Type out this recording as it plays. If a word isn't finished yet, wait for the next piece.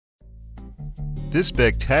This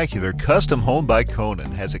spectacular custom home by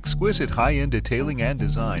Coenen has exquisite high-end detailing and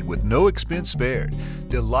design with no expense spared.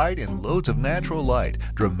 Delight in loads of natural light,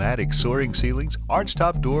 dramatic soaring ceilings,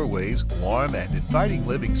 arch-top doorways, warm and inviting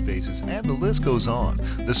living spaces, and the list goes on.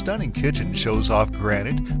 The stunning kitchen shows off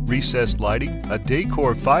granite, recessed lighting, a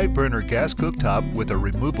decor 5-burner gas cooktop with a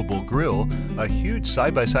removable grill, a huge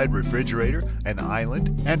side-by-side refrigerator, an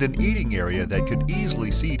island, and an eating area that could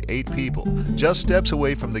easily seat 8 people. Just steps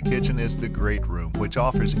away from the kitchen is the great room, which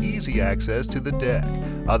offers easy access to the deck.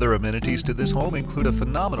 Other amenities to this home include a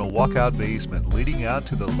phenomenal walkout basement leading out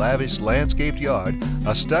to the lavish landscaped yard,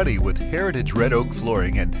 a study with heritage red oak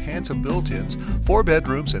flooring and handsome built-ins, 4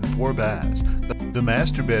 bedrooms and 4 baths. The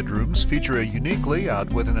master bedrooms feature a unique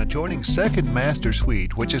layout with an adjoining second master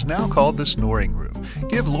suite, which is now called the Snoring room.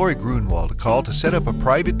 Give Lori Grunwald a call to set up a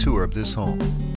private tour of this home.